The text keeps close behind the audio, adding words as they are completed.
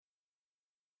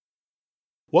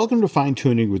Welcome to Fine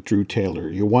Tuning with Drew Taylor,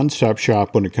 your one-stop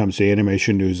shop when it comes to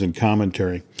animation news and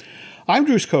commentary. I'm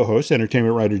Drew's co-host,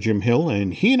 entertainment writer Jim Hill,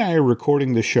 and he and I are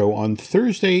recording the show on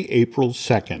Thursday, April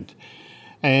 2nd.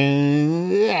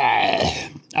 And,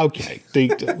 okay,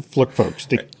 look, folks.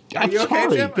 Are you okay,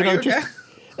 Jim? Are you okay?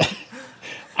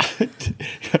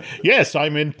 Yes,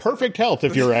 I'm in perfect health,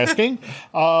 if you're asking.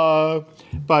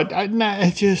 But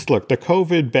look, the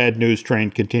COVID bad news train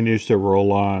continues to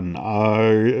roll on.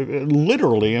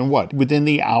 Literally, within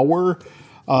the hour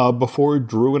before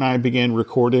Drew and I began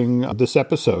recording this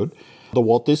episode, the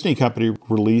Walt Disney Company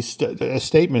released a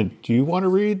statement. Do you want to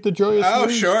read the joyous news? Oh,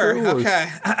 sure. Drew, okay.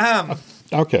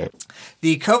 Okay.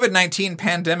 The COVID-19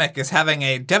 pandemic is having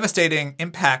a devastating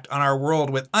impact on our world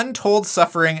with untold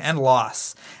suffering and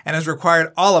loss, and has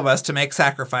required all of us to make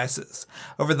sacrifices.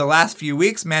 Over the last few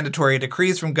weeks, mandatory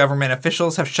decrees from government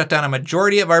officials have shut down a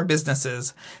majority of our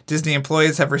businesses. Disney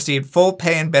employees have received full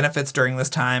pay and benefits during this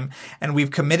time, and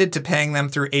we've committed to paying them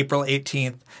through April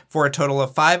 18th for a total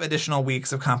of 5 additional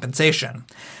weeks of compensation.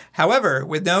 However,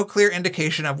 with no clear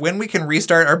indication of when we can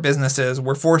restart our businesses,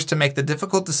 we're forced to make the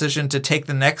difficult decision to take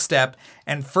the next step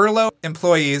and furlough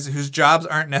employees whose jobs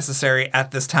aren't necessary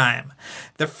at this time.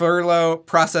 The furlough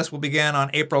process will begin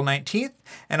on April 19th,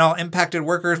 and all impacted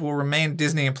workers will remain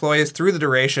Disney employees through the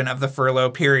duration of the furlough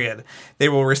period. They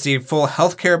will receive full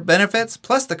health care benefits,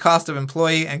 plus the cost of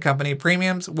employee and company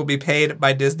premiums will be paid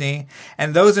by Disney,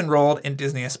 and those enrolled in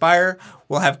Disney Aspire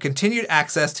will have continued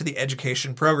access to the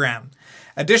education program.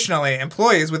 Additionally,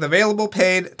 employees with available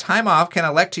paid time off can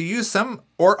elect to use some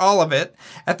or all of it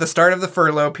at the start of the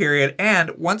furlough period,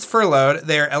 and once furloughed,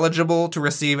 they are eligible to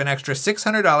receive an extra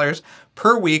 $600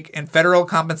 per week in federal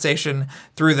compensation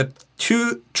through the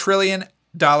 $2 trillion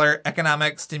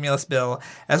economic stimulus bill,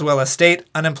 as well as state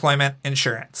unemployment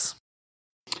insurance.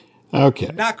 Okay.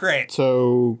 Not great.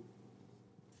 So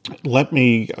let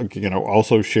me,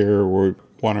 also share what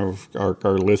one of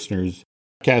our listeners,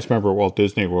 cast member at Walt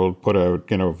Disney World, put out,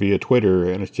 via Twitter.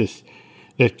 And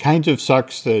it kind of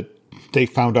sucks that they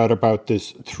found out about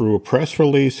this through a press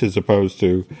release as opposed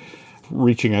to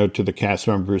reaching out to the cast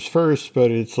members first.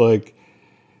 But it's like,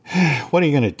 what are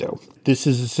you going to do? This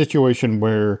is a situation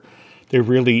where there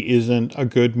really isn't a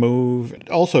good move.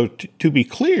 Also, to be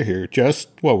clear here, just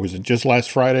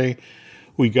last Friday,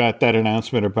 we got that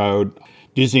announcement about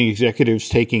Disney executives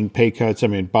taking pay cuts. I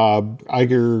mean, Bob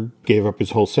Iger gave up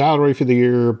his whole salary for the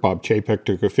year. Bob Chapek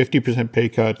took a 50% pay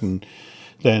cut. And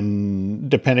then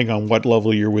depending on what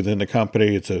level you're within the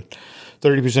company, it's a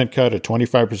 30% cut, a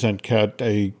 25% cut,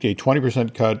 a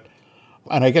 20% cut.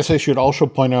 And I guess I should also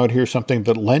point out here something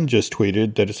that Len just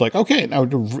tweeted, that it's like, okay, now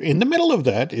in the middle of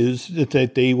that is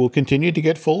that they will continue to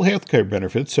get full health care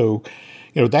benefits. So,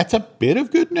 that's a bit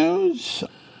of good news.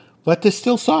 But this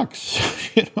still sucks,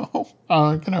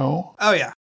 Oh,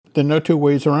 yeah. There are no two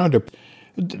ways around it.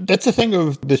 That's the thing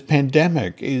of this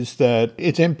pandemic, is that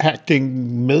it's impacting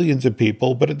millions of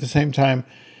people, but at the same time,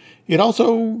 you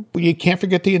can't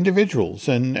forget the individuals.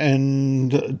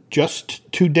 And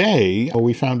just today,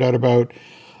 we found out about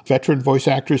veteran voice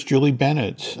actress Julie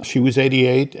Bennett. She was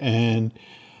 88 and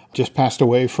just passed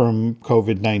away from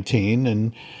COVID-19.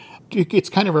 And it's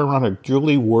kind of ironic.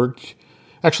 Julie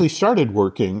actually started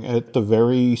working at the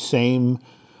very same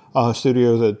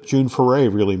studio that June Foray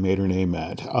really made her name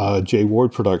at, J.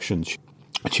 Ward Productions.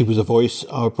 She was a voice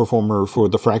performer for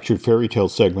the Fractured Fairy Tale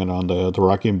segment on the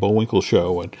Rocky and Bullwinkle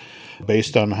show. And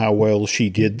based on how well she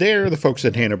did there, the folks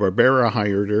at Hanna-Barbera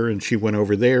hired her, and she went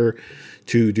over there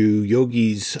to do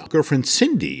Yogi's girlfriend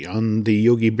Cindy on the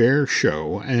Yogi Bear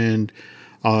show. And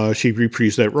she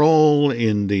reprised that role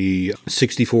in the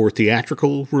 64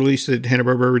 theatrical release that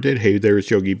Hanna-Barbera did, Hey, There's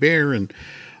Yogi Bear. And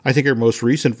I think her most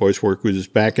recent voice work was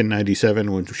back in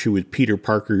 97 when she was Peter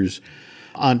Parker's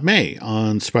Aunt May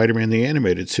on Spider-Man the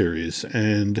Animated Series.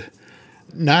 And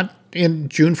not in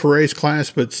June Foray's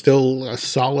class, but still a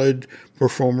solid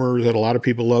performer that a lot of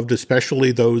people loved,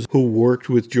 especially those who worked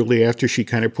with Julie after she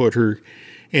kind of put her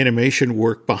animation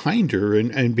work behind her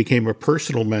and became a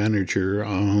personal manager.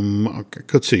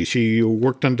 Let's see, she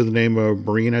worked under the name of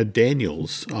Marina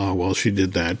Daniels while she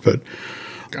did that. But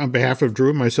on behalf of Drew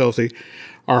and myself,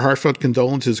 our heartfelt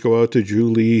condolences go out to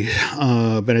Julie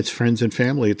Bennett's friends and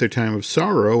family at their time of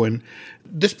sorrow. And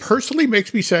this personally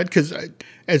makes me sad because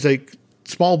as a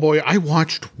small boy, I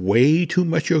watched way too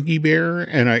much Yogi Bear.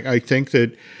 And I think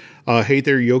that Hey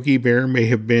There, Yogi Bear may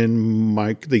have been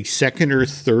the second or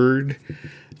third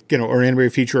or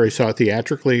animated feature I saw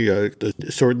theatrically. The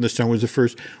Sword in the Stone was the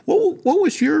first. What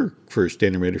was your first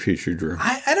animated feature, Drew?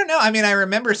 I don't know. I mean, I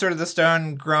remember Sword of the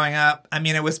Stone growing up. I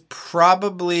mean, it was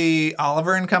probably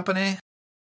Oliver and Company.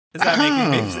 Is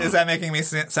that making me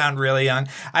sound really young?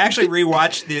 I actually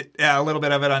rewatched a little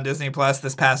bit of it on Disney Plus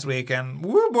this past week, and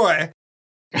woo boy,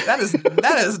 that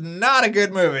is not a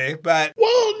good movie. But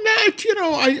well,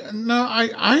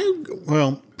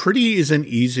 Pretty isn't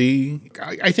easy.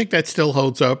 I think that still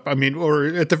holds up. I mean, or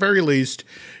at the very least,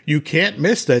 you can't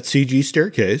miss that CG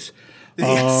staircase.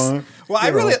 Yes.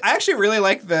 I actually really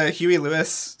like the Huey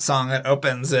Lewis song that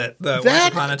opens it. Once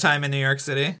Upon a Time in New York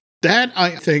City. That,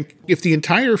 I think, if the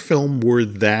entire film were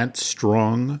that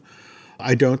strong,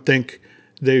 I don't think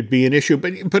there'd be an issue.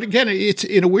 But again, it's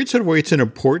in a weird sort of way, it's an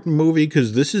important movie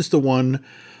because this is the one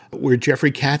where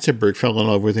Jeffrey Katzenberg fell in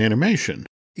love with animation.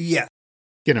 Yeah.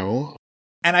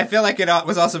 And I feel like it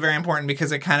was also very important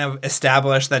because it kind of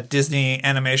established that Disney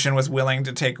animation was willing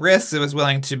to take risks. It was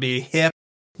willing to be hip.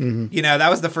 Mm-hmm.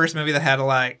 That was the first movie that had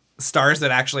stars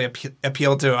that actually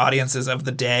appealed to audiences of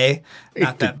the day.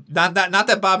 Not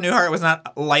that Bob Newhart was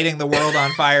not lighting the world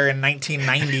on fire in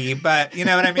 1990, but you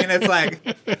know what I mean. It's like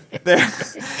Bette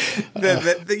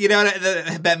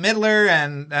Midler,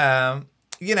 and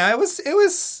it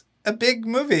was a big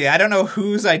movie. I don't know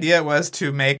whose idea it was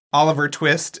to make Oliver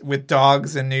Twist with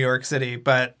dogs in New York City,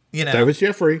 but that was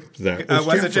Jeffrey.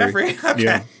 Was it Jeffrey? Okay.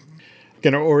 Yeah.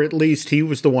 Or at least he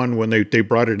was the one when they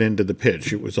brought it into the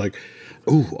pitch. It was like,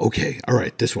 oh, okay, all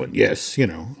right, this one, yes,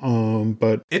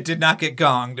 but it did not get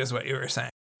gonged, is what you were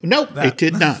saying. No, it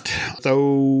did not.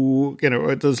 So,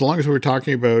 as long as we're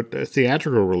talking about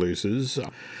theatrical releases.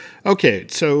 Okay,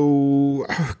 so,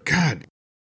 God,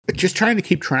 just trying to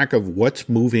keep track of what's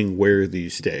moving where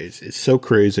these days is so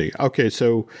crazy. Okay,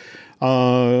 so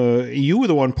you were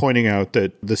the one pointing out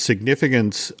that the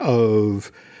significance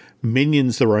of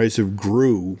Minions: The Rise of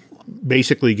Gru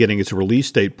basically getting its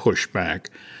release date pushed back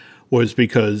was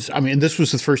because, this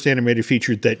was the first animated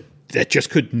feature that just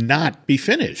could not be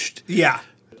finished. Yeah.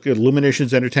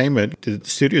 Illuminations Entertainment, the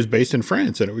studio is based in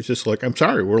France, and it was just like, I'm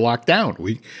sorry, we're locked down.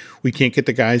 We can't get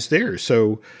the guys there.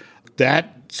 So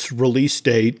that release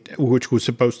date, which was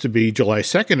supposed to be July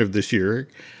 2nd of this year,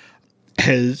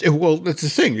 that's the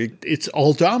thing. It's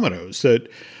all dominoes that,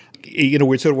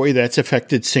 it's a way that's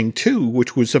affected Sing 2,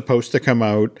 which was supposed to come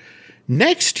out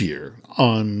next year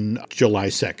on July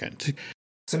 2nd.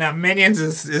 So now Minions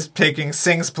is taking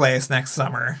Sing's place next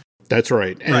summer. That's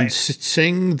right. And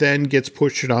Sing then gets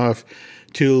pushed off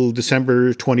till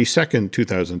December 22nd,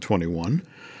 2021,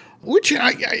 which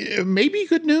may be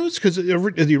good news because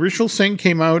the original Sing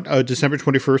came out December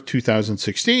 21st,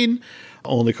 2016,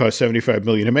 only cost $75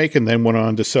 million to make, and then went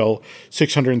on to sell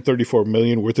 $634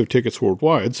 million worth of tickets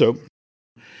worldwide. So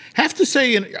have to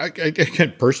say, and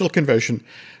again, personal confession,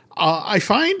 I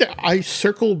find I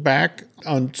circle back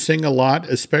on Sing a lot,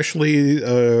 especially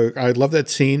I love that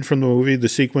scene from the movie, the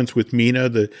sequence with Mina,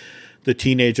 the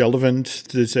teenage elephant.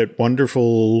 There's that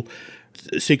wonderful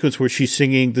sequence where she's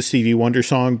singing the Stevie Wonder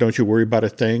song, "Don't You Worry About a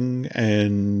Thing."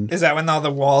 And is that when all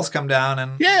the walls come down?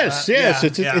 And yes,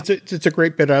 it's a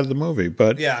great bit out of the movie.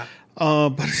 But yeah,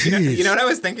 but you know what I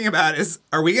was thinking about is,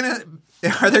 are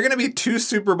there gonna be 2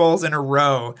 Super Bowls in a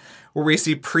row where we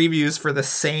see previews for the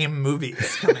same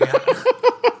movies coming out?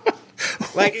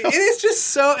 It is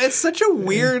just it's such a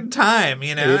weird time,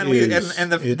 and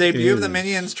the debut of the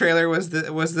Minions trailer was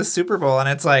the Super Bowl, and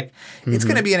it's like, it's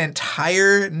going to be an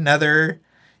entire another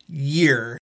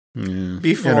year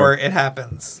before it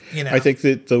happens. I think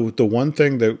that the one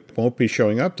thing that won't be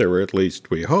showing up there, or at least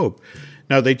we hope.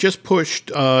 Now, they just pushed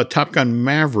Top Gun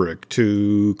Maverick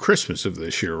to Christmas of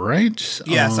this year, right?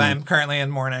 Yes, I'm currently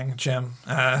in mourning, Jim.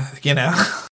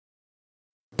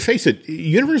 Face it,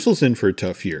 Universal's in for a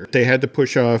tough year. They had to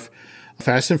push off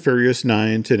Fast and Furious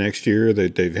 9 to next year.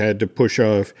 They've had to push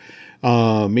off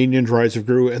Minions: Rise of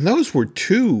Gru, and those were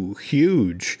 2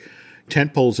 huge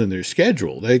tentpoles in their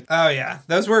schedule.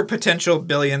 Those were potential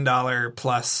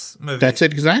billion-dollar-plus movies. That's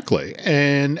it, exactly.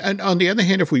 And on the other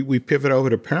hand, if we pivot over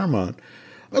to Paramount,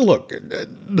 look, the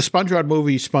SpongeBob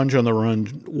movie, Sponge on the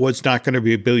Run, was not going to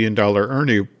be a billion-dollar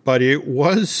earner, but it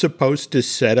was supposed to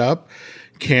set up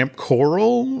Camp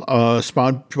Coral,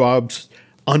 SpongeBob's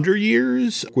Under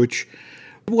Years, which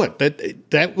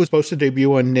that was supposed to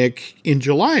debut on Nick in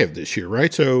July of this year,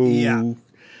 right? So yeah.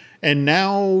 And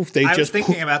now I was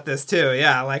thinking about this too.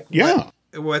 Yeah,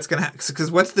 what's gonna happen? Because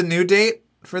what's the new date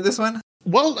for this one?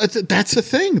 Well, that's the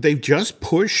thing. They've just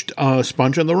pushed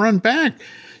Sponge on the Run back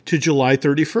to July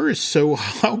 31st. So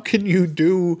how can you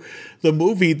do the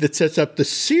movie that sets up the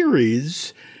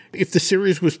series if the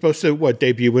series was supposed to,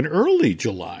 debut in early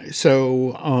July?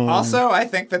 So also, I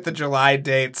think that the July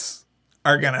dates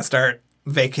are going to start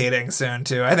vacating soon,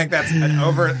 too. I think that's an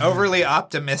overly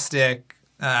optimistic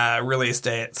release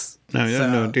dates.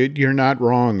 No, dude, you're not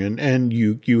wrong. And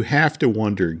you have to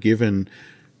wonder, given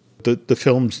the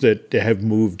films that have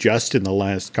moved just in the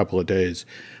last couple of days,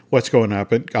 what's going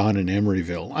on in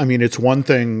Emeryville. I mean, it's one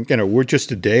thing, we're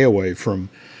just a day away from,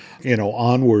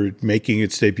 Onward making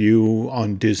its debut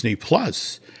on Disney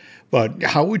Plus. But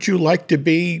how would you like to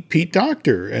be Pete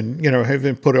Docter and,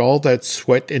 having put all that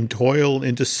sweat and toil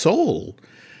into Soul?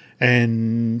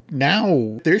 And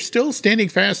now they're still standing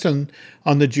fast on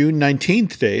the June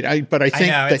 19th date. I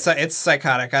think it's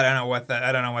psychotic. I don't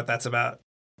know what that's about.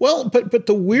 Well, but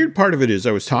the weird part of it is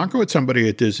I was talking with somebody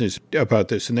at Disney about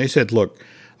this, and they said, look,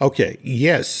 okay,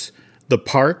 yes, the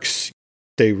parks,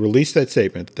 they released that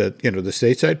statement that, the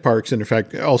stateside parks, and in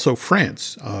fact, also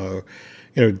France,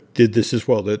 did this as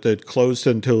well, that closed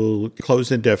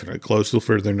indefinitely, closed till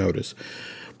further notice.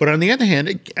 But on the other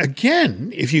hand,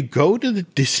 again, if you go to the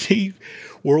Disney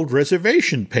World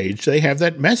reservation page, they have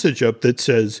that message up that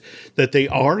says that they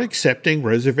are accepting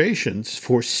reservations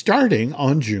for starting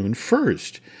on June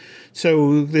 1st.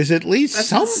 So there's at least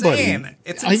somebody. Insane.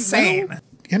 It's insane.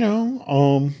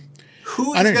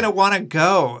 Who is going to want to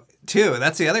go, too?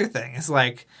 That's the other thing. It's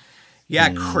like,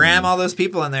 cram all those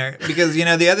people in there. Because,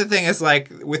 the other thing is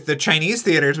like with the Chinese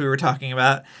theaters we were talking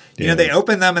about, they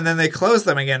open them and then they close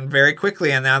them again very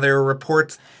quickly. And now there are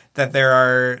reports that there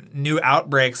are new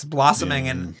outbreaks blossoming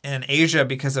in Asia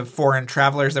because of foreign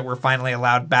travelers that were finally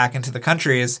allowed back into the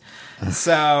countries.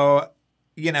 So,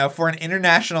 for an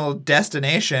international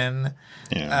destination,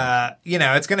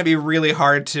 it's going to be really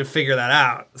hard to figure that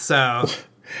out. So...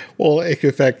 Well,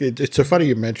 in fact, it's so funny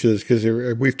you mention this because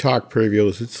we've talked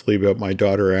previously about my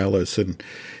daughter Alice, and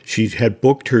she had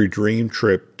booked her dream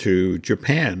trip to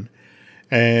Japan.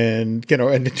 And,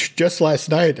 and just last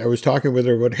night I was talking with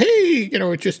her about, hey,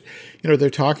 they're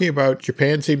talking about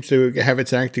Japan seems to have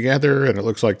its act together, and it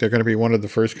looks like they're going to be one of the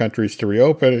first countries to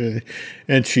reopen.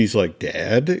 And she's like,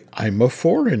 Dad, I'm a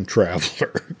foreign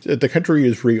traveler. The country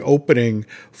is reopening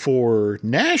for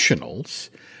nationals.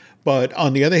 But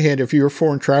on the other hand, if you're a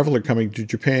foreign traveler coming to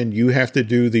Japan, you have to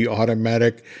do the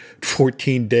automatic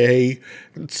 14-day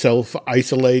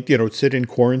self-isolate, sit in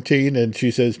quarantine. And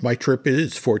she says, my trip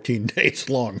is 14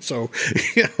 days long. So,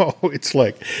 it's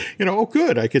like, oh,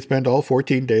 good. I could spend all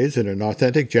 14 days in an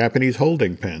authentic Japanese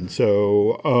holding pen.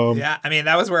 So,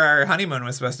 that was where our honeymoon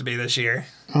was supposed to be this year.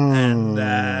 And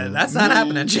that's not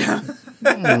happening, Jim.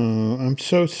 I'm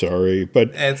so sorry.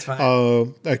 But it's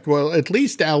fine. At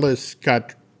least Alice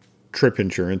got trip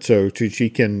insurance, so she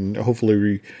can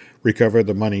hopefully recover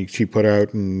the money she put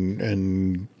out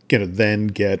and then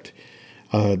get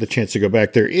the chance to go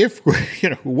back there if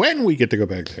when we get to go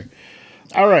back there.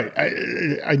 All right,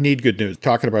 I need good news.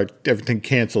 Talking about everything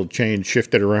canceled, changed,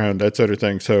 shifted around, that sort of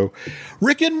thing. So,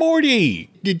 Rick and Morty,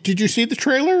 did you see the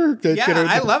trailer?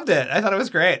 I loved it. I thought it was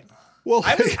great. Well,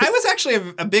 I was actually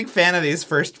a big fan of these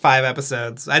first 5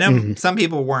 episodes. I know some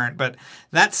people weren't, but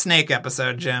that snake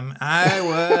episode, Jim, I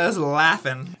was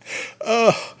laughing.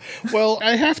 Well,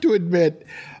 I have to admit,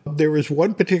 there was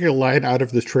one particular line out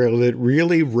of this trailer that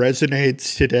really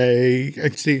resonates today.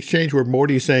 It's the exchange where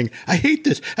Morty's saying, I hate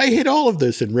this. I hate all of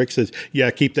this. And Rick says,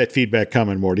 yeah, keep that feedback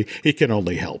coming, Morty. It can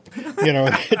only help.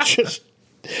 It's just...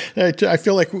 I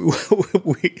feel like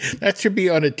that should be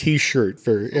on a T-shirt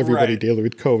for everybody dealing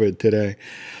with COVID today.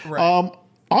 Right.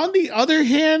 On the other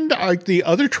hand, the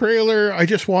other trailer I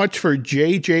just watched for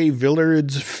J.J.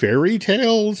 Villard's Fairy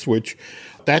Tales, which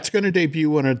that's going to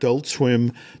debut on Adult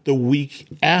Swim the week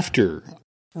after.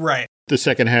 Right. The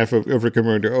second half of Rick and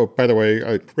Morty. Oh, by the way,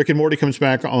 Rick and Morty comes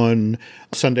back on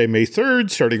Sunday, May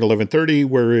 3rd, starting 11:30,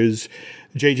 whereas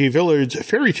J.J. Villard's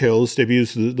Fairy Tales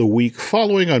debuts the week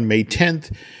following on May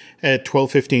 10th at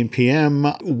 12:15 p.m.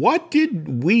 What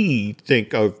did we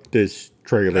think of this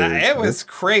trailer? It was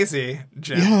crazy,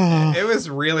 Jim. Yeah. It was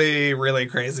really, really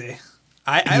crazy.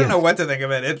 I don't know what to think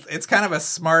of it. It's kind of a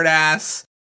smart-ass,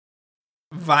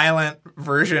 violent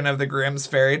version of the Grimm's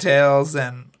fairy tales,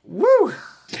 and woo!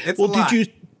 It's a lot.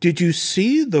 Did you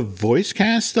see the voice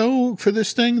cast though for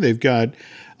this thing? They've got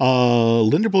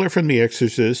Linda Blair from The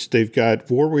Exorcist. They've got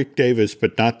Warwick Davis,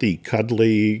 but not the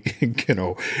cuddly,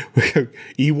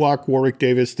 Ewok Warwick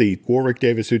Davis, the Warwick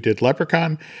Davis who did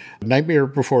Leprechaun. Nightmare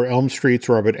Before Elm Street's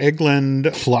Robert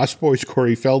Englund, Lost Boys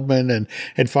Corey Feldman,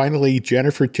 and finally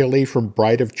Jennifer Tilly from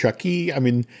Bride of Chucky. I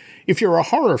mean, if you're a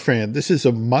horror fan, this is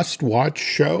a must-watch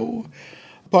show.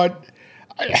 But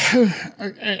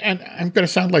and I'm going to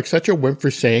sound like such a wimp for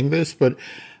saying this, but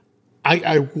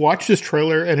I watched this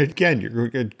trailer, and again, you're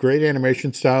great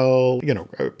animation style,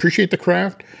 appreciate the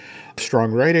craft,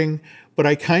 strong writing, but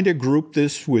I kind of group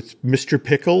this with Mr.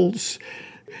 Pickles.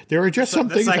 There are just some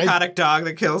things. The psychotic dog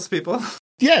that kills people.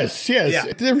 Yes.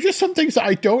 Yeah. There are just some things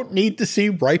I don't need to see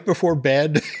right before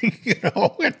bed.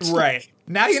 Right.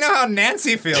 Now you know how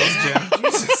Nancy feels, Jim.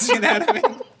 Jesus, you know what I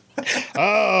mean?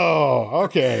 Oh,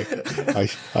 okay.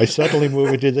 I suddenly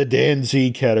move into the Dan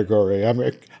Z category.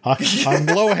 I'm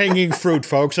low-hanging fruit,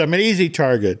 folks. I'm an easy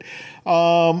target.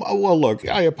 Well, look,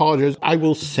 I apologize. I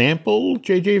will sample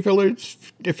J.J. Villard's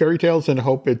fairy tales and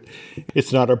hope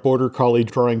it's not a border collie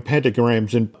drawing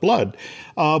pentagrams in blood.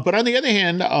 But on the other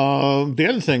hand, the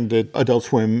other thing that Adult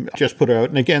Swim just put out,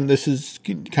 and again, this is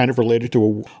kind of related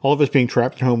to all of us being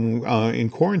trapped at home in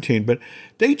quarantine, but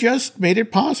they just made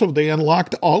it possible. They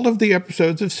unlocked all of the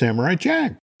episodes of Samurai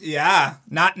Jack. Yeah,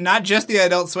 not just the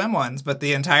Adult Swim ones, but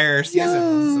the entire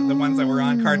seasons, the ones that were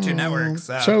on Cartoon Network.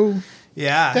 So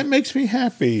yeah, that makes me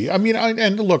happy. I mean,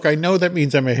 and look, I know that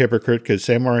means I'm a hypocrite because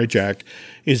Samurai Jack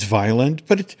is violent,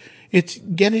 but it's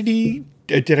Gennady.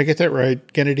 Did I get that right?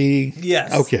 Gennady?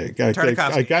 Yes. Okay.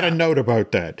 I got a note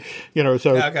about that.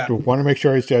 So I want to make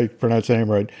sure I pronounce the name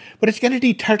right. But it's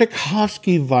Gennady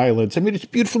Tartakovsky violence. I mean, it's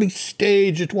beautifully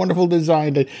staged. It's wonderful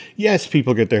design. Yes,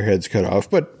 people get their heads cut off,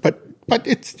 but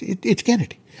it's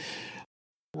Gennady.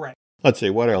 Right. Let's see,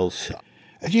 what else?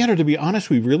 To be honest,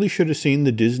 we really should have seen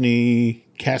the Disney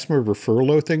cast member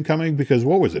furlough thing coming because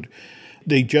what was it?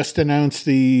 They just announced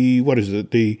they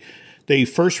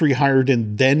first rehired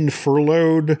and then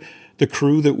furloughed the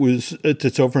crew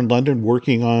that's over in London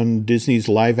working on Disney's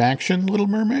live action Little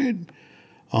Mermaid.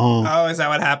 Oh, is that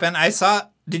what happened?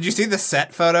 Did you see the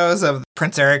set photos of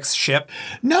Prince Eric's ship?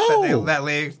 No.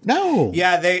 No.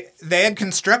 Yeah, they had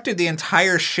constructed the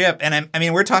entire ship. And I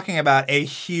mean, we're talking about a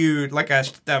huge, like a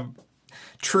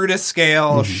true to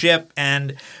scale ship.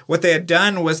 And what they had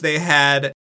done was they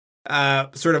had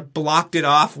sort of blocked it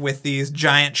off with these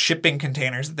giant shipping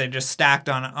containers that they just stacked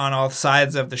on all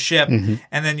sides of the ship.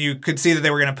 And then you could see that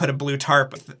they were going to put a blue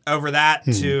tarp over that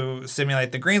to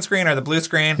simulate the green screen or the blue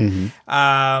screen.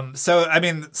 So, I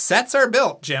mean, sets are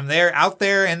built, Jim. They're out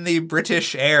there in the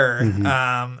British air.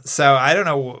 So I don't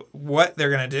know what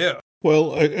they're going to do.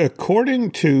 Well, according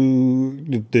to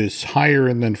this hire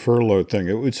and then furlough thing,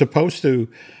 it was supposed to,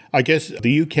 I guess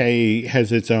the UK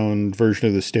has its own version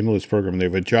of the stimulus program. They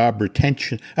have a job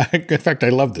retention. In fact, I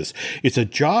love this. It's a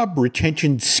job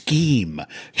retention scheme.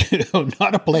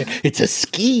 Not a plan. It's a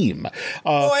scheme.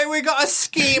 Boy, we got a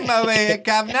scheme over here,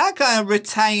 Governor. Going to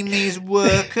retain these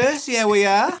workers. Yeah, we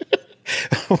are.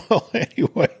 Well,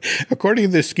 anyway, according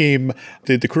to this scheme,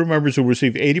 the crew members will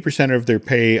receive 80% of their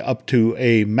pay up to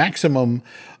a maximum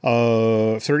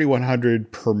of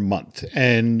 $3,100 per month.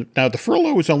 And now the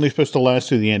furlough is only supposed to last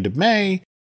through the end of May,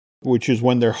 which is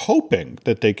when they're hoping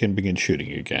that they can begin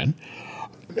shooting again.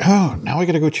 Oh, now I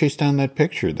got to go chase down that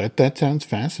picture. That sounds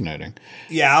fascinating.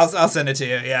 Yeah, I'll send it to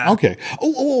you. Yeah. Okay.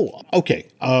 Okay.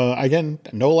 Again,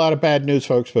 no a lot of bad news,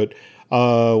 folks, but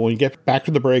when you get back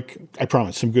to the break, I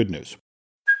promise some good news.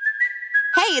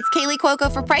 Hey, it's Kaylee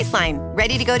Cuoco for Priceline.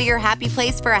 Ready to go to your happy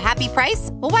place for a happy price?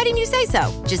 Well, why didn't you say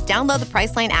so? Just download the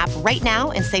Priceline app right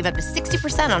now and save up to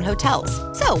 60% on hotels.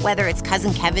 So whether it's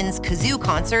Cousin Kevin's Kazoo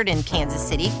Concert in Kansas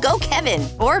City, go Kevin,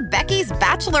 or Becky's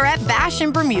Bachelorette Bash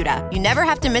in Bermuda, you never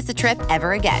have to miss a trip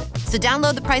ever again. So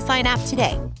download the Priceline app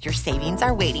today. Your savings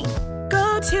are waiting.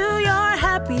 Go to your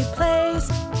happy place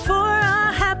for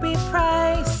a happy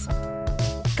price.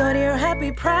 Go to your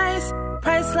happy price,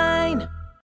 Priceline.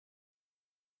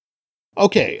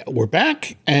 Okay, we're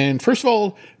back. And first of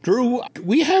all, Drew,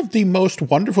 we have the most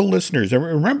wonderful listeners. And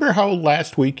remember how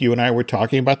last week you and I were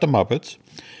talking about the Muppets?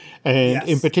 And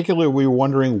in particular, we were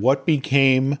wondering what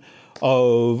became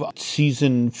of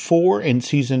season 4 and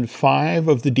season 5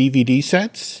 of the DVD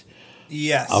sets.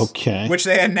 Yes. Okay. Which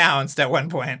they announced at one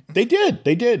point. They did.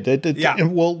 Yeah.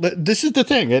 And well, this is the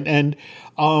thing. And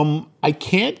I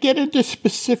can't get into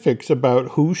specifics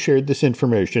about who shared this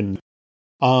information.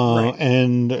 Right.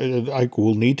 And I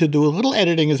will need to do a little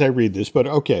editing as I read this, but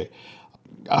okay.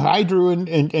 Hi, Drew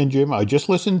and Jim. I just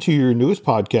listened to your newest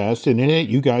podcast, and in it,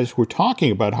 you guys were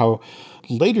talking about how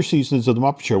later seasons of The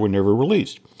Muppet Show were never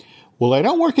released. Well, I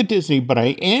don't work at Disney, but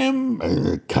I am,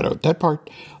 cut out that part.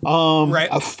 Right.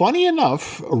 Funny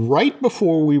enough, right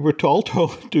before we were told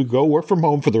to go work from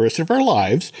home for the rest of our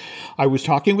lives, I was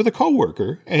talking with a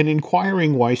coworker and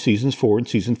inquiring why seasons 4 and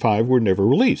season 5 were never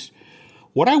released.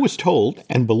 What I was told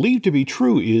and believed to be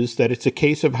true is that it's a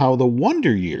case of how the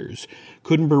Wonder Years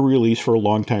couldn't be released for a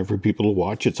long time for people to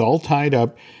watch. It's all tied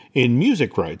up in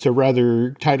music rights, or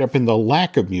rather tied up in the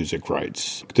lack of music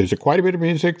rights. There's quite a bit of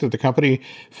music that the company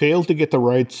failed to get the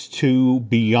rights to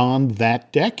beyond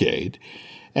that decade.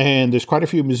 And there's quite a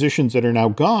few musicians that are now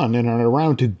gone and aren't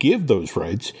around to give those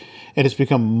rights. And it's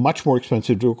become much more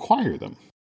expensive to acquire them.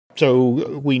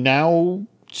 So we now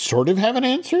sort of have an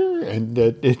answer,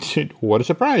 and what a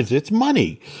surprise. It's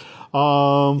money.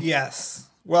 Yes.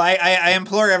 Well, I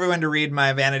implore everyone to read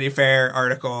my Vanity Fair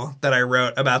article that I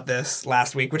wrote about this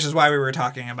last week, which is why we were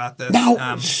talking about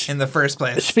this in the first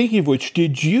place. Speaking of which,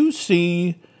 did you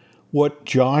see what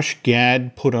Josh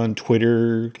Gad put on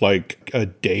Twitter like a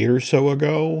day or so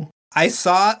ago? I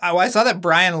saw that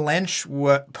Brian Lynch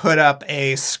put up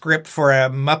a script for a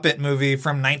Muppet movie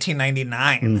from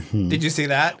 1999. Mm-hmm. Did you see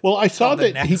that? Well, I saw that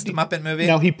the next Muppet movie.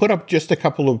 Now, he put up just a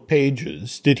couple of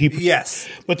pages. Did he? Yes.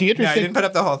 But the interesting... No, he didn't put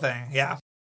up the whole thing. Yeah.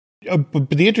 But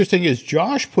the interesting is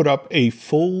Josh put up a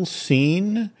full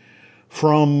scene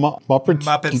from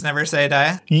Muppets Never Say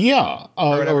Die? Yeah.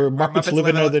 Or Muppets Live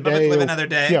Another Day. Muppets Live Another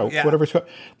Day. Yeah, whatever it's called.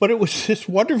 But it was this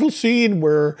wonderful scene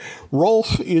where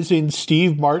Rolf is in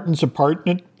Steve Martin's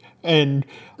apartment and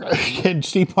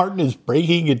Steve Martin is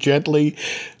breaking it gently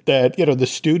that, the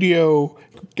studio,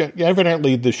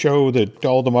 evidently the show that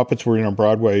all the Muppets were in on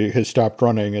Broadway has stopped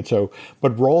running. And so,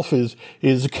 but Rolf is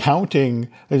counting.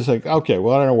 He's like, okay,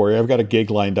 well, don't worry. I've got a gig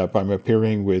lined up. I'm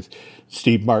appearing with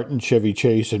Steve Martin, Chevy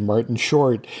Chase, and Martin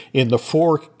Short in the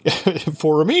four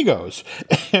Amigos.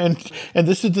 And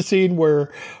this is the scene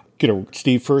where,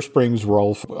 Steve first brings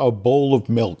Rolf a bowl of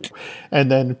milk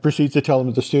and then proceeds to tell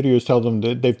him the studios tell them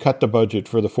that they've cut the budget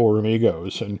for the Four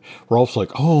Amigos. And Rolf's like,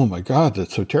 oh my God,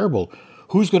 that's so terrible.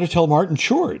 Who's going to tell Martin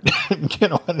Short? And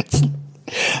it's...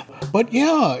 But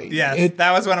yeah. Yes,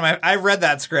 that was one of my... I read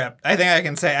that script. I think I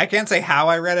can say... I can't say how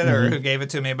I read it or who gave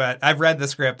it to me, but I've read the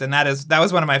script, and that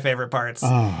was one of my favorite parts.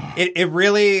 Oh. It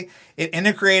really... It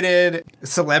integrated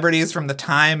celebrities from the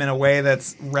time in a way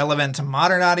that's relevant to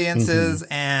modern audiences,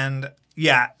 and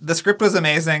yeah, the script was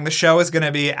amazing. The show is going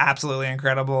to be absolutely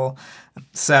incredible.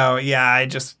 So yeah,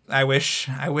 I wish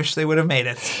they would have made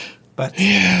it. But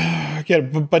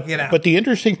but the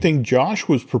interesting thing, Josh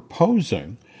was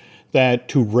proposing that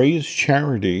to raise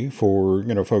charity for,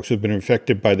 folks who've been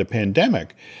infected by the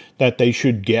pandemic, that they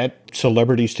should get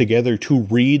celebrities together to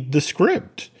read the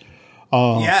script.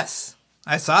 Yes,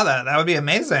 I saw that. That would be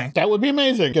amazing. That would be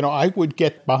amazing. I would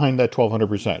get behind that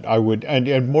 1,200%. I would,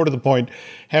 and more to the point,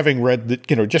 having read that,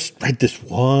 just read this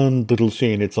one little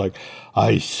scene, it's like,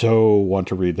 I so want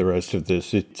to read the rest of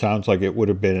this. It sounds like it would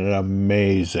have been an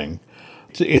amazing.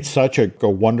 It's such a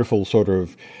wonderful sort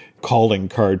of calling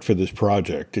card for this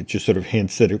project. It just sort of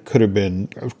hints that it could have been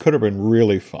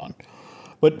really fun.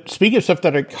 But speaking of stuff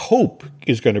that I hope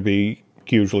is going to be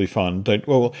hugely fun,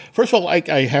 first of all,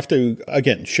 I have to,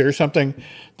 again, share something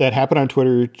that happened on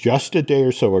Twitter just a day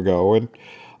or so ago. And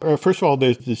first of all,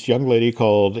 there's this young lady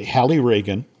called Hallie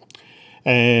Reagan,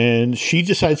 and she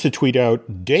decides to tweet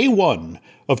out day one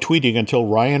of tweeting until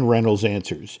Ryan Reynolds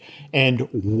answers. And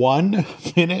 1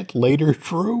 minute later,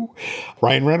 Drew,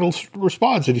 Ryan Reynolds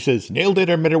responds and he says, nailed it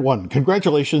at minute one.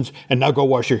 Congratulations. And now go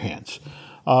wash your hands.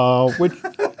 Which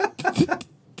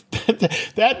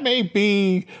that may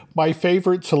be my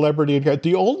favorite celebrity.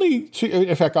 The only,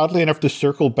 in fact, oddly enough, to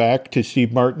circle back to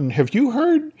Steve Martin, have you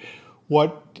heard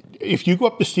if you go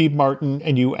up to Steve Martin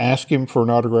and you ask him for an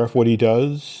autograph, what he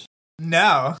does?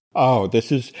 No. Oh,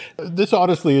 this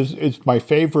honestly is my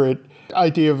favorite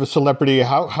idea of a celebrity,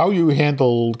 how you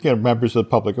handle members of the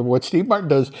public. And what Steve Martin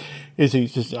does is he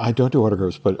says, I don't do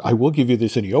autographs, but I will give you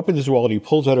this. And he opens his wallet, he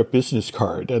pulls out a business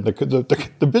card. And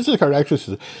the business card actually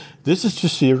says, this is to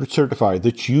certify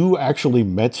that you actually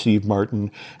met Steve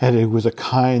Martin and he was a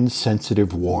kind,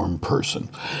 sensitive, warm person.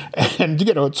 And,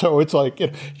 so it's like,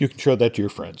 you can show that to your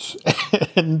friends.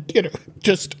 And,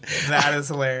 just... That is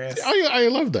hilarious. I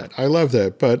love that. I love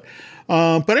that.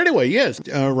 But anyway, yes,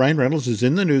 Ryan Reynolds is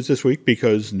in the news this week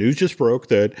because news just broke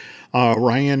that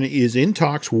Ryan is in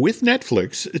talks with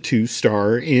Netflix to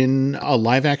star in a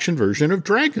live-action version of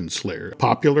Dragon's Lair,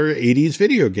 popular 80s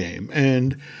video game.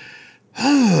 And,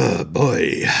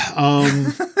 boy.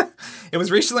 It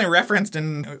was recently referenced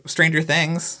in Stranger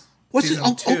Things. What's it?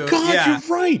 Oh, God, yeah.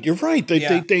 You're right.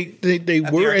 They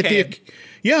were at the...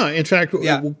 Yeah, in fact,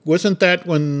 wasn't that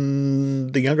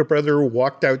when the younger brother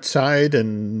walked outside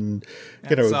and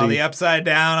saw the upside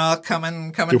down all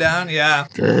coming down? Yeah.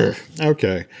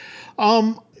 Okay.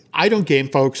 I don't game,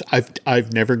 folks.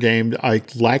 I've never gamed. I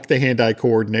lack the hand-eye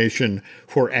coordination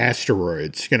for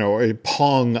asteroids.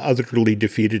 Pong utterly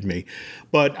defeated me.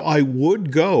 But I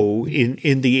would go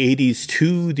in the 80s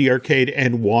to the arcade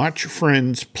and watch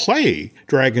friends play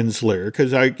Dragon's Lair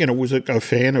because I was a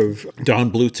fan of Don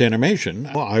Bluth's animation.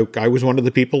 I was one of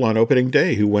the people on opening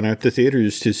day who went out to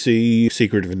theaters to see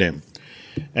Secret of NIMH.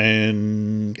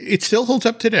 And it still holds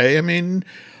up today. I mean...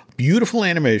 Beautiful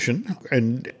animation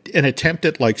and an attempt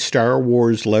at like Star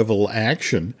Wars level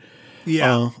action.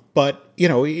 Yeah. But,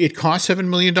 it cost $7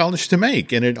 million to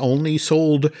make, and it only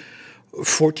sold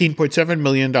 $14.7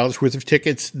 million worth of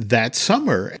tickets that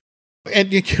summer.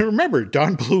 And you can remember,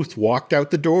 Don Bluth walked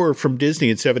out the door from Disney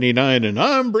in 79, and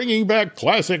I'm bringing back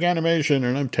classic animation,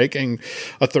 and I'm taking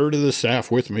a third of the staff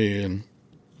with me.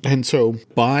 And so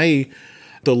by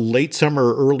the late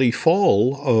summer, early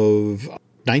fall of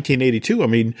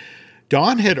 1982,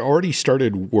 Don had already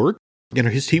started work.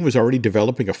 His team was already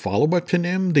developing a follow-up to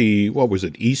NIM,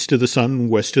 East of the Sun,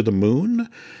 West of the Moon.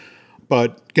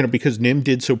 But, because NIM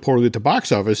did so poorly at the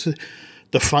box office,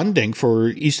 the funding for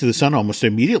East of the Sun almost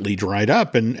immediately dried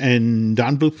up, and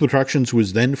Don Bluth Productions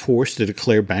was then forced to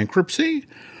declare bankruptcy.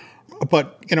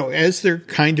 But, as they're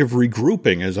kind of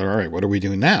regrouping, all right, what are we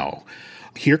doing now?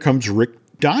 Here comes Rick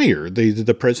Dyer,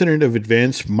 the president of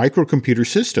Advanced Microcomputer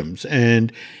Systems,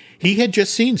 and he had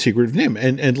just seen Secret of NIM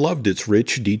and loved its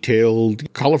rich,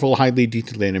 detailed, colorful, highly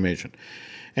detailed animation.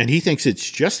 And he thinks it's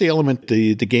just the element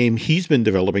the game he's been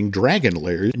developing, Dragon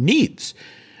Lair, needs.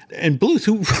 And Bluth,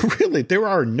 who really, there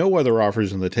are no other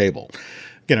offers on the table.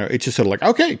 It's just sort of like,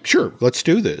 okay, sure, let's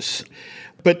do this.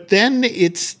 But then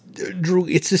it's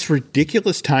this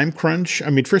ridiculous time crunch.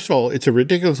 First of all, it's a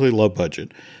ridiculously low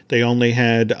budget. They only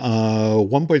had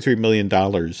 $1.3 million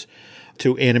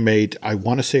to animate, I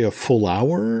want to say, a full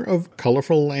hour of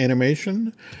colorful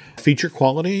animation, feature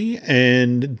quality.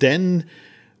 And then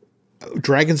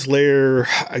Dragon's Lair,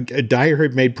 Dyer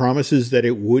had made promises that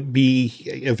it would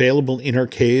be available in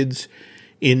arcades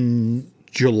in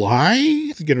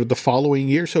July, the following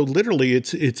year. So literally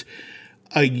it's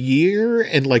a year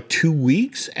and like 2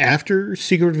 weeks after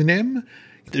Secret of NIM.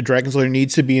 The Dragon's Lair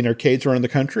needs to be in arcades around the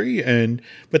country,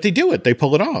 but they do it. They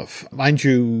pull it off. Mind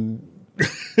you,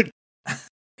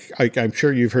 I'm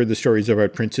sure you've heard the stories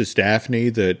about Princess Daphne,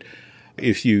 that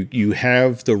if you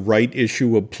have the right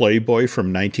issue of Playboy from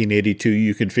 1982,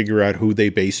 you can figure out who they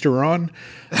based her on.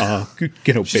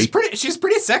 She's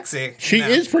pretty sexy. She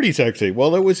is pretty sexy.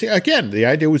 Well, it was, again, the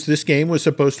idea was this game was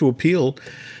supposed to appeal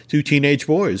to teenage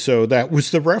boys. So that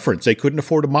was the reference. They couldn't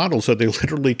afford a model, so they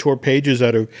literally tore pages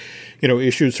out of,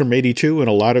 issues from 82, and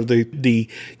a lot of the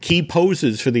key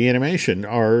poses for the animation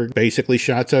are basically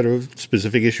shots out of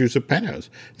specific issues of Penthouse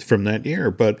from that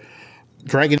year. But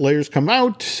Dragon Lair's come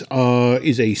out,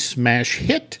 is a smash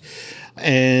hit,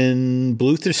 and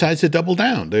Bluth decides to double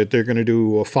down. They're going to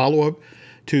do a follow-up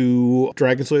to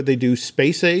Dragon's Lair. They do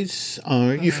Space Ace.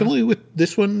 You familiar with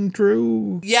this one,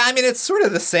 Drew? Yeah, it's sort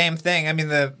of the same thing.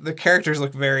 The characters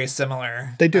look very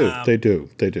similar. They do. They do.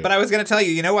 But I was going to tell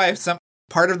you, why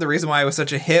part of the reason why it was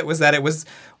such a hit was that it was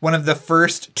one of the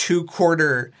first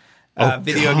two-quarter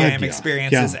video game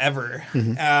experiences ever.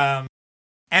 Mm-hmm.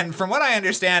 And from what I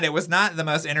understand, it was not the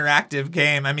most interactive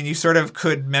game. You sort of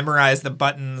could memorize the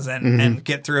buttons and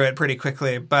get through it pretty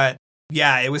quickly. But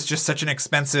yeah, it was just such an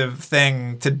expensive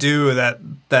thing to do that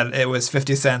it was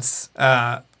 50 cents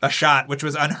a shot, which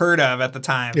was unheard of at the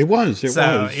time. It was.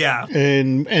 Yeah.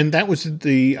 And that was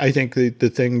I think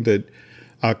the thing that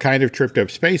kind of tripped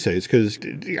up Space Ace, because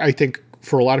I think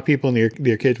for a lot of people in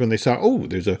the arcades, when they saw,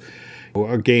 there's a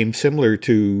game similar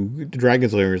to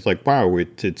Dragon's Lair, it's like, wow,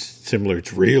 it's similar.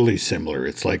 It's really similar.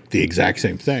 It's like the exact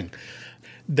same thing.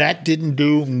 That didn't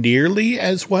do nearly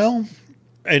as well,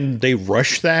 and they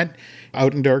rushed that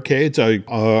out into arcades.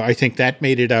 I think that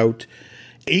made it out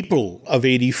April of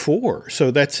 84.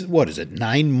 So that's,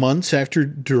 9 months after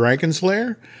Dragon's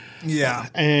Lair? Yeah.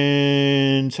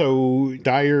 And so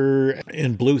Dyer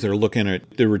and Bluth are looking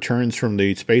at the returns from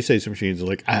the Space Ace machines.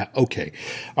 Like, okay,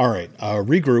 all right,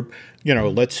 regroup.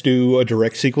 Let's do a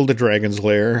direct sequel to Dragon's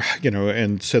Lair.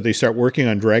 And so they start working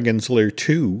on Dragon's Lair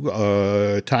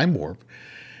 2, Time Warp.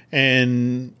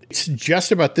 And it's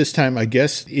just about this time, I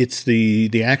guess it's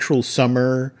the actual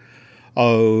summer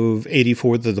of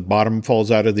 84 that the bottom falls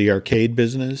out of the arcade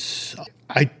business.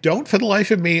 I don't, for the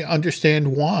life of me,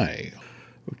 understand why.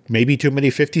 Maybe too many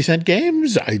 50-cent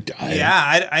games? I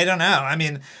don't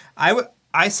know.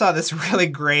 I saw this really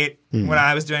great when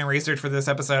I was doing research for this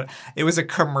episode. It was a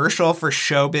commercial for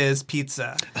Showbiz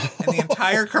Pizza. And the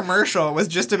entire commercial was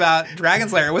just about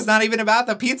Dragon's Lair. It was not even about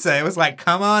the pizza. It was like,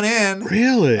 come on in.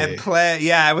 Really? And play.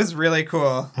 Yeah, it was really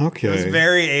cool. Okay. It was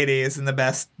very 80s in the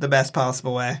best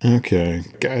possible way. Okay.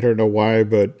 I don't know why,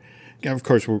 but of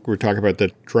course, we're talking about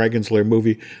the Dragon's Lair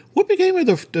movie. What became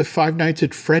of the Five Nights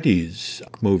at Freddy's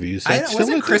movies?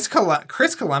 Wasn't Chris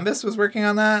Columbus was working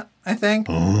on that, I think?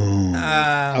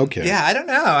 Oh, okay. Yeah, I don't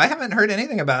know. I haven't heard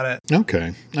anything about it.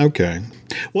 Okay.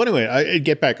 Well, anyway, I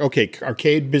get back. Okay,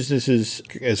 arcade businesses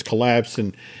has collapsed,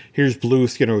 and here's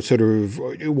Bluth, sort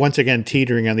of once again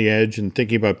teetering on the edge and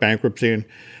thinking about bankruptcy.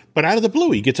 But out of the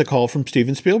blue, he gets a call from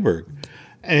Steven Spielberg.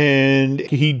 And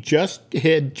he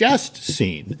had just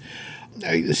seen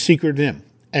Secret Nim.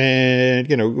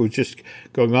 And, it was just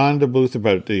going on to Bluth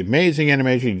about the amazing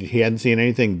animation. He hadn't seen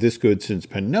anything this good since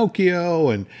Pinocchio.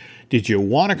 And did you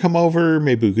want to come over?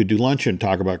 Maybe we could do lunch and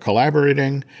talk about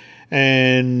collaborating.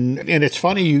 And it's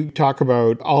funny you talk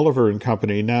about Oliver and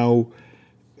Company. Now,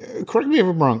 correct me if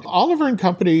I'm wrong, Oliver and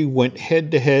Company went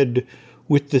head-to-head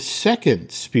with the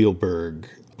second Spielberg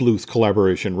Bluth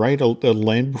collaboration, right? The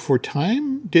Land Before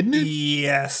Time, didn't it?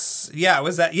 Yes. Yeah,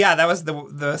 was that? Yeah, that was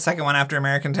the second one after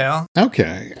American Tail.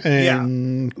 Okay.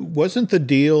 And wasn't the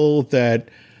deal that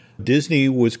Disney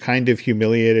was kind of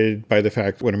humiliated by the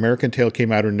fact when American Tail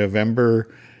came out in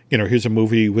November, here's a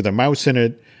movie with a mouse in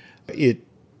it, it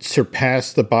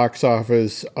surpassed the box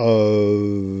office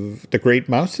of The Great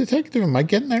Mouse Detective? Am I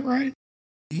getting that right?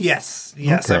 Yes,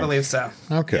 okay. I believe so.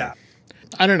 Okay. Yeah.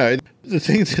 I don't know. The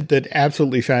thing that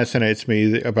absolutely fascinates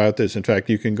me about this, in fact,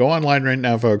 you can go online right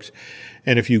now, folks,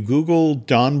 and if you Google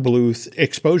Don Bluth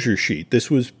exposure sheet, this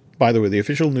was, by the way, the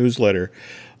official newsletter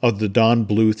of the Don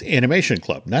Bluth Animation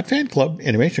Club, not fan club,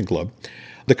 Animation Club.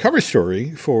 The cover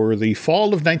story for the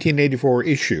fall of 1984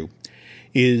 issue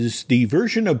is the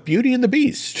version of Beauty and the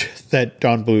Beast that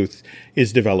Don Bluth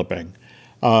is developing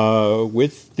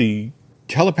with the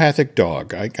telepathic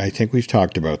dog. I think we've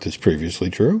talked about this previously,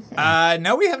 Drew.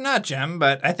 No, we have not, Jim,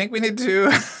 but I think we need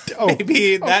to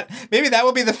maybe that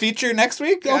will be the feature next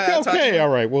week. Okay. All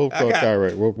right.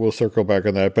 We'll circle back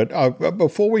on that. But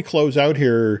before we close out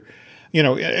here,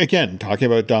 again, talking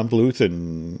about Don Bluth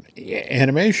and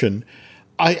animation,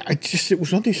 it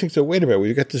was one of these things that, wait a minute,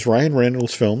 we got this Ryan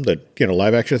Reynolds film that,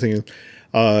 live action thing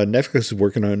Netflix is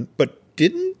working on, but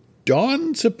didn't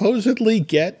Don supposedly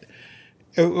get,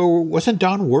 or wasn't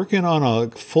Don working on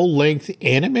a full-length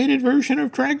animated version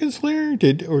of Dragon's Lair?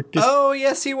 Oh,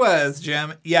 yes, he was,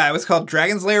 Jim. Yeah, it was called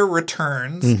Dragon's Lair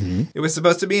Returns. Mm-hmm. It was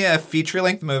supposed to be a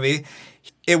feature-length movie.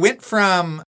 It was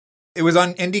on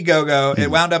Indiegogo. Mm-hmm. It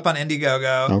wound up on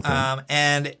Indiegogo. Okay.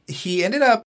 And he ended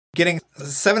up getting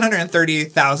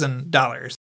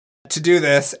 $730,000 to do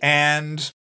this, and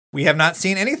we have not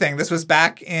seen anything. This was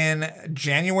back in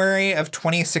January of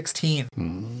 2016.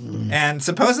 Mm. And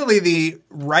supposedly the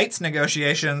rights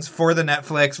negotiations for the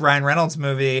Netflix Ryan Reynolds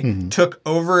movie took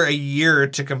over a year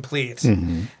to complete.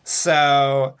 Mm-hmm.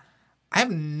 So I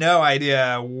have no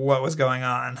idea what was going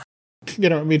on.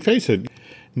 Face it,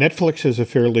 Netflix has a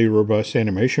fairly robust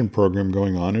animation program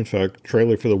going on. In fact,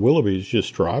 trailer for the Willoughbys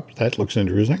just dropped. That looks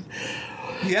interesting.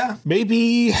 Yeah.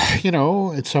 Maybe,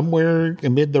 it's somewhere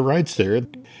amid the rights there.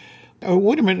 Oh,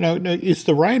 wait a minute. Now, is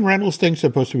the Ryan Reynolds thing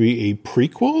supposed to be a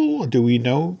prequel? Do we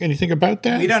know anything about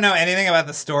that? We don't know anything about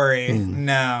the story.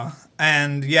 No.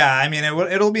 And yeah,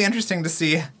 it'll be interesting to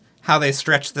see how they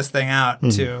stretch this thing out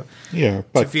to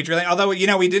feature length. Although,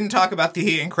 we didn't talk about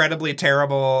the incredibly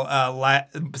terrible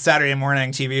Saturday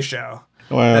morning TV show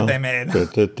that they made.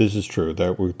 This is true.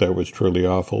 That was truly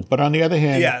awful. But on the other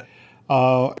hand,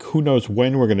 who knows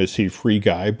when we're going to see Free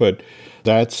Guy, but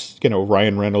that's,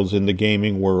 Ryan Reynolds in the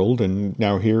gaming world. And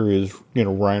now here is,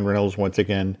 Ryan Reynolds once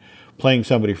again playing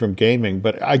somebody from gaming.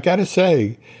 But I got to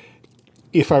say,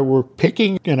 if I were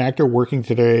picking an actor working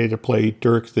today to play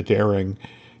Dirk the Daring,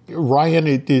 Ryan,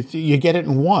 you get it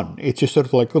in one. It's just sort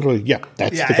of like literally,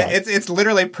 that's the guy. It's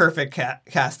literally perfect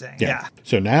casting. Yeah.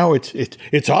 So now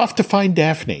it's off to find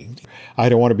Daphne. I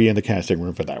don't want to be in the casting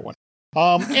room for that one.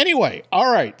 Anyway,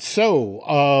 all right.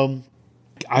 So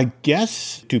I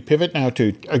guess to pivot now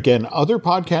to, again, other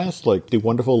podcasts like the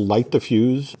wonderful Light the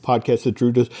Fuse podcast that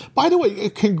Drew does. By the way,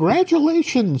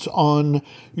 congratulations on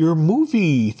your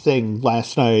movie thing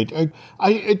last night. Wasn't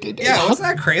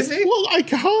that crazy? Well,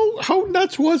 how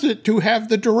nuts was it to have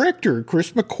the director,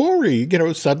 Chris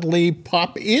McQuarrie, suddenly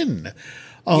pop in?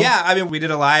 We did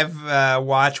a live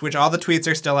watch, which all the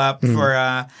tweets are still up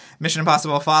for Mission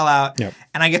Impossible Fallout. Yep.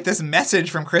 And I get this message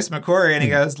from Chris McQuarrie, and he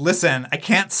goes, "Listen, I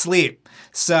can't sleep.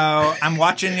 So I'm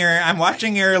watching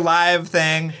your live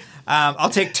thing. I'll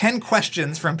take 10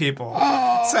 questions from people."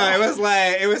 Oh. So it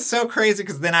was so crazy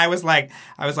because then I was like,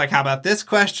 how about this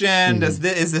question? Is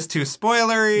this too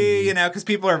spoilery? Because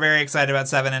people are very excited about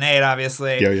 7 and 8,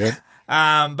 obviously. Yeah.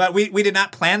 But we did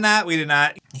not plan that.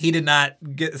 He did not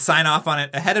sign off on it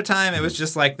ahead of time. It was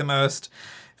just like the most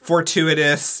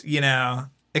fortuitous,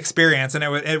 experience. And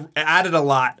it added a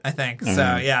lot, I think.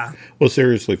 So, yeah. Well,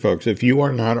 seriously, folks, if you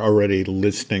are not already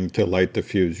listening to Light the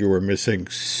Fuse, you are missing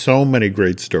so many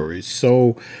great stories,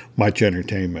 so much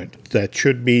entertainment. That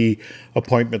should be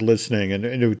appointment listening.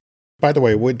 And by the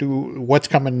way, what's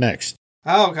coming next?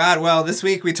 Oh, God. Well, this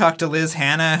week we talked to Liz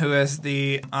Hanna, who is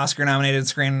the Oscar-nominated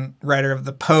screenwriter of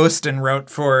The Post and wrote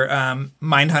for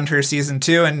Mindhunter Season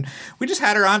 2. And we just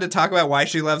had her on to talk about why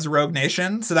she loves Rogue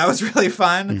Nation. So that was really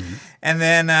fun. Mm-hmm. And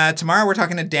then tomorrow we're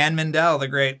talking to Dan Mindell, the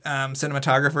great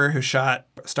cinematographer who shot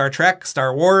Star Trek,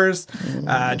 Star Wars,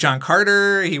 John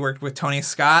Carter. He worked with Tony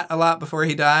Scott a lot before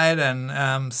he died.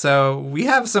 And so we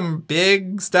have some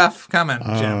big stuff coming,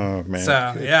 Jim. Oh, man.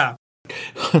 So, yeah.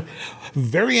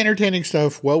 Very entertaining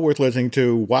stuff, well worth listening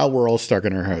to while we're all stuck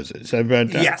in our houses.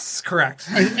 Yes, correct.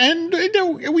 And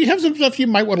we have some stuff you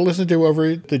might want to listen to over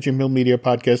at the Jim Hill Media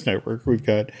Podcast Network. We've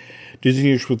got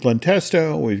Disney-ish with Len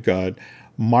Testo. We've got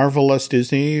Marvelous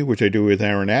Disney, which I do with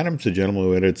Aaron Adams, the gentleman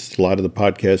who edits a lot of the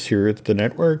podcasts here at the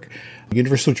network.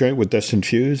 Universal Joint with Dustin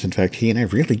Fuse. In fact, he and I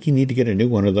really need to get a new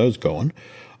one of those going.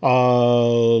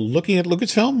 Looking at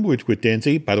Lucasfilm with Dan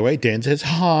Z. By the way, Dan says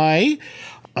hi.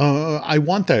 I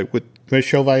Want That with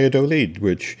Michelle Valladolid,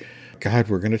 which, God,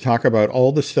 we're going to talk about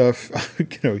all the stuff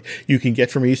you can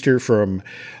get from Easter from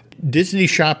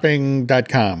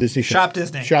DisneyShopping.com.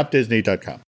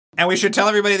 ShopDisney.com. And we should tell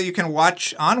everybody that you can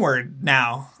watch Onward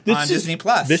now on Disney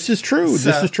Plus. This is true.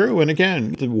 So. This is true. And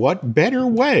again, what better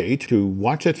way to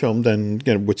watch that film than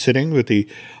with sitting with the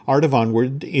Art of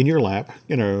Onward in your lap?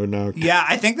 Yeah,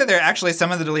 I think that there are actually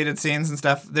some of the deleted scenes and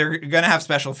stuff. They're going to have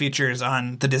special features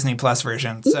on the Disney Plus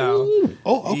version. So,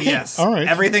 okay. Yes, all right.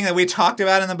 Everything that we talked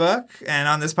about in the book and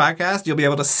on this podcast, you'll be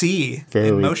able to see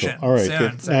in motion. Cool. All right.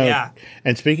 Soon. So, yeah.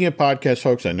 And speaking of podcasts,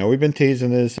 folks, I know we've been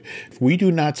teasing this. If we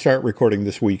do not start recording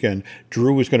this weekend,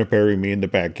 Drew is going to bury me in the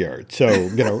backyard. So,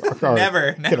 Never.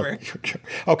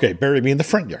 Okay, bury me in the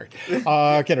front yard.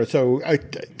 So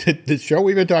the show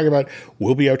we've been talking about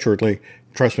will be out shortly.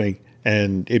 Trust me,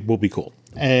 and it will be cool.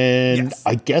 And yes.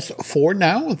 I guess for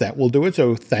now, that will do it.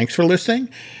 So thanks for listening.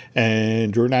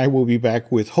 And Drew and I will be back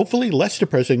with hopefully less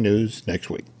depressing news next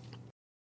week.